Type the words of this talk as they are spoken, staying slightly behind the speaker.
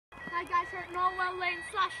at Norwell Lane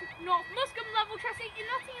 / North Muskham level crossing in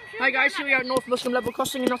Nottinghamshire. Hi guys, here we are at North Muskham level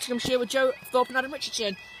crossing in Nottinghamshire with Joe Thorpe and Adam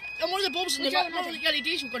Richardson. And one of the bulbs in the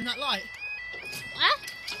LEDs have got in that light. Huh?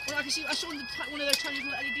 Well, I can see. I saw one of those tiny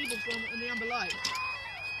little LED bulbs going in the amber light.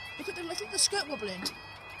 Look at the skirt wobbling.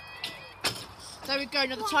 There we go.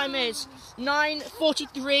 Now the time is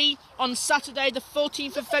 9:43 on Saturday, the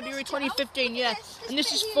 14th of February 2015. Yeah, and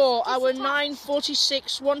this is for our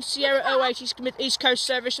 9:46 1 Sierra 08 East Coast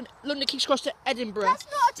service from London King's Cross to Edinburgh. That's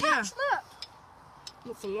not attached. Yeah.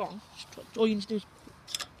 Look for long. All you need to do is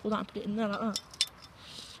pull that and put it in there like that.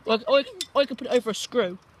 Or you can put it over a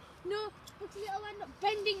screw. No, because it'll end up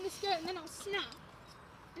bending the skirt and then it'll snap.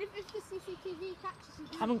 And if the CCTV catches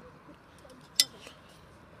you,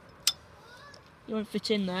 You won't fit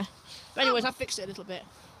in there. But anyways, I fixed it a little bit.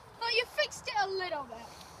 Oh, you fixed it a little bit.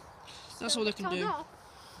 That's all they can do. Off.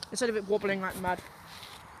 Instead of it wobbling like mad.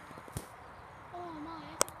 Oh my,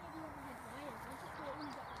 I can't believe you ever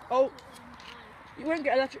had wires. Oh, you won't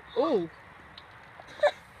get electric. Oh. Who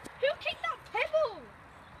kicked that pebble?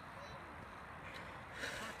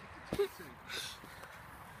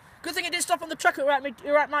 Good thing it didn't stop on the track, or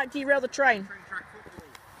it might derail the train. It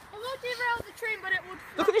won't derail the train, but it would.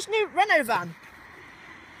 Look at this new Renault van.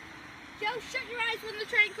 Joe, shut your eyes when the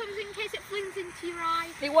train comes in case it flings into your eye.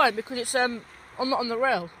 It won't because it's I'm not on the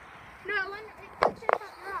rail. No, when it touches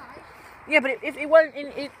that your eye. Yeah, but it won't.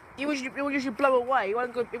 It will usually blow away. It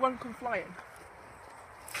won't come flying.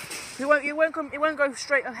 It won't go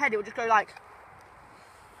straight ahead. It will just go like.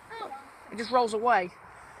 Oh. It just rolls away.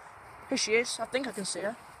 Here she is. I think I can see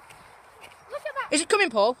her. Look at that. Is it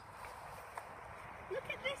coming, Paul? Look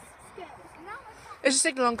at this skirt. There's a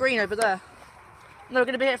signal on green over there. No, we're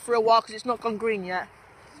going to be here for a while because it's not gone green yet.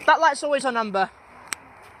 That light's always on amber.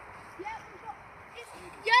 Yeah, it's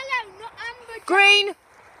yellow, not amber. Green! Look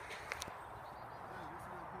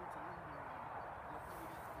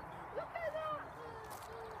at that.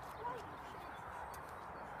 Light.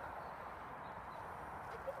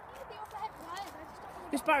 I didn't need the overhead wires. I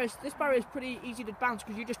just don't know. This barrier is pretty easy to bounce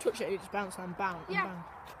because you just touch it and it just bounces and bounce. Yeah. And bounce.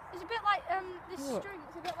 It's a bit like this What? string.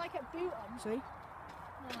 It's a bit like a boot on. See?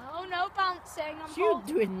 No bouncing. I'm You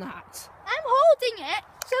holding. doing that? I'm holding it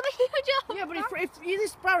so that you don't. Yeah, but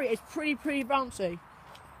this barrier is pretty bouncy.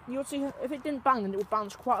 You'll see if it didn't bang, then it would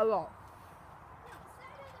bounce quite a lot.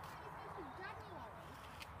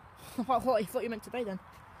 I thought you meant today then.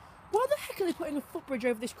 Why the heck are they putting a footbridge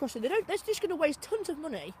over this crossing? They're just going to waste tons of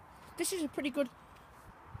money. This is a pretty good.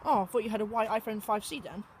 Oh, I thought you had a white iPhone 5C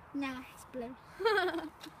then. Nah, it's blue.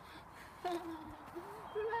 Remember,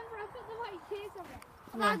 I put the white case on it.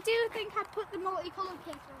 And I do think I put the multicoloured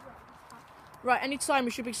case over it. Right, any time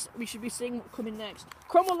we should be seeing what's coming next.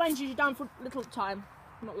 Cromwell Lane's usually down for a little time,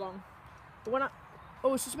 not long. But when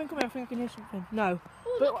is something coming? I think I can hear something. No.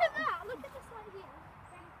 Oh, But look at that! Look at this light here.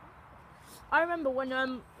 I remember when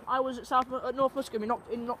I was at North Muskham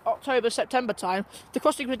in October, September time, the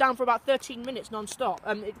crossings were down for about 13 minutes non-stop.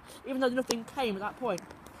 Even though nothing came at that point.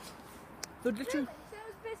 The literally, So it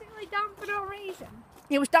was basically down for no reason.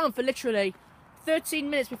 it was down for literally 13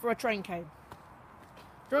 minutes before a train came.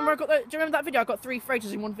 Do you remember do you remember that video? I got 3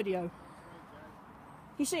 freighters in one video.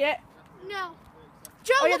 You see it? No.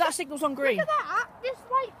 Joe, Oh yeah, that signal's on green. Look at that! This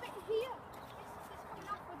white bit here. This coming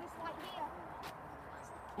off with this light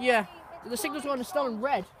here. Yeah, the signal's on still in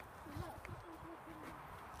red.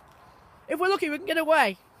 If we're lucky, we can get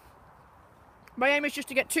away. My aim is just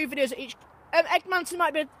to get 2 videos at each. Eggmanton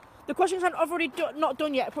might be. The crossings I've already not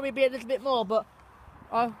done yet. It'll probably be a little bit more, but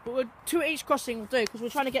 2 at each crossing will do because we're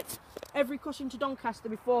trying to get every crossing to Doncaster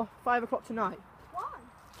before 5 o'clock tonight. Why?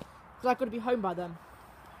 Because I've got to be home by then.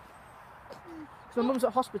 So my mum's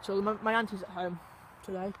at hospital and my auntie's at home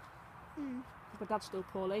today. My dad's still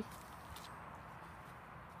poorly.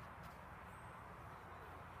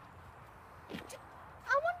 I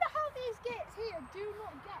wonder how these gates here do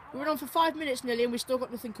not get. We've been on for 5 minutes nearly and we've still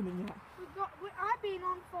got nothing coming yet. I've been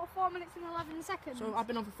on for 4 minutes and 11 seconds. So I've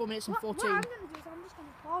been on for 4 minutes and 14. What I'm going to do is I'm just going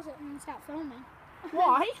to pause it and then start filming.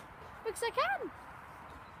 Why? Because I can.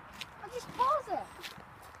 I'll just pause it.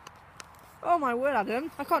 Oh my word,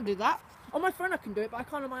 Adam. I can't do that. On my phone I can do it, but I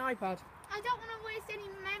can't on my iPad. I don't want to waste any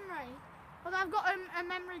memory. But I've got a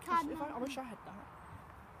memory card. I wish I had that.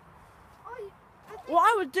 What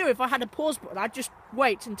I would do if I had a pause button, I'd just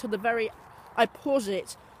wait until I pause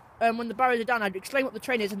it. When the barriers are down, I'd explain what the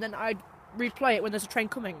train is and then I'd replay it when there's a train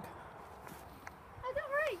coming. I don't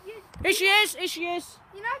worry. Here she is! Here she is!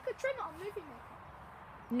 You know I could trim it on moving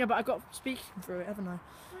it. Yeah, but I've got speaking through it, haven't I?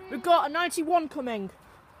 We've got a 91 coming.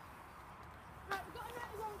 Right, we've got a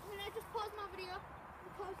 91 coming. I just paused my video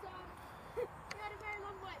because we had a very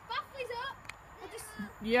long wait. Baffley's up.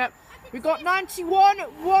 Yep. I can We've got 91,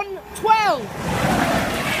 112.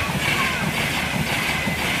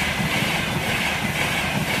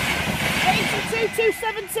 82,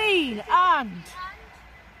 217. And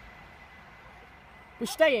we're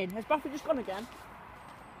staying. Has Baffy just gone again?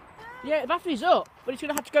 Yeah, Baffy's up, but he's going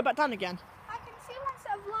to have to go back down again. I can see one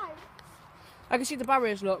set of lights. I can see the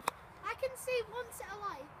barriers, look. I can see one set of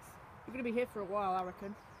lights. You're going to be here for a while, I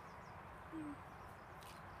reckon.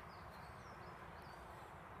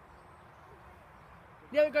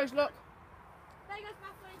 There it goes, look. There goes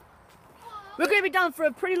Baffy. Oh. We're going to be down for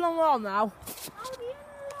a pretty long while now. Oh, do you know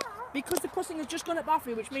that? Because the crossing has just gone at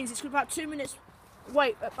Baffy, which means it's about 2 minutes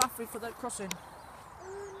wait at Baffy for the crossing. Oh, no,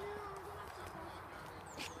 I'm gonna have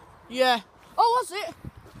to go. Yeah. Oh, was it?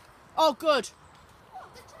 Oh, good.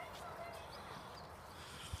 What, the train's already?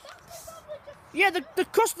 That's probably just... Yeah, the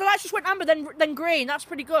lights just went amber, then green. That's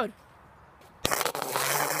pretty good.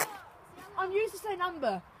 I'm used to saying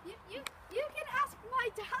amber. You can ask my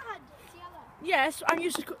dad. It's yellow. Yes, I'm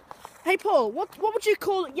used to. Hey, Paul, what would you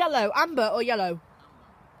call yellow? Amber or yellow?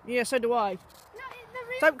 Yeah, so do I. No, the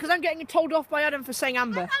reason... Because I'm getting told off by Adam for saying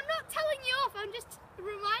amber. I'm not telling you off. I'm just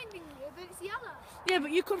reminding you that it's yellow. Yeah,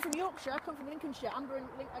 but you come from Yorkshire. I come from Lincolnshire. Amber and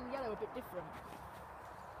yellow are a bit different.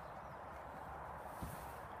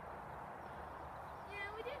 Yeah,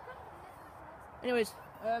 we do come from different. Anyways,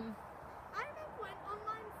 I remember when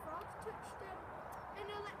online frogs touched an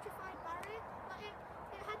electrified barrier. Like it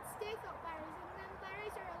had stake-up barriers, and then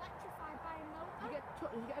barriers are electrified by a motor.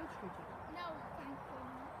 you get electrocuted. No, thankfully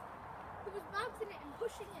not. It was bouncing it and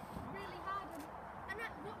pushing it really hard, and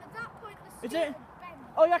at that point the Is stake it? bent.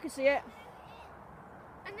 Oh, yeah, I can see it.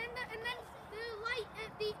 And then the light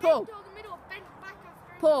at the Paul. end or the middle bent back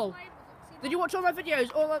after. Paul, it was playing with it. See Did you watch all my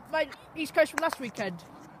videos, all of my East Coast from last weekend?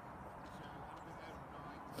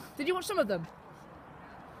 Did you watch some of them?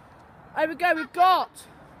 There we go, we've got...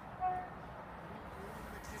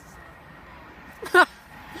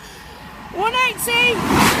 180!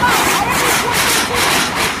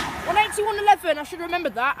 180, 111, I should have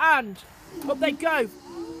remembered that, and up they go.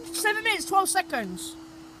 7 minutes, 12 seconds.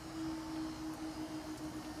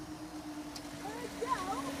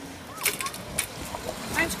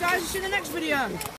 Thanks guys, see you in the next video.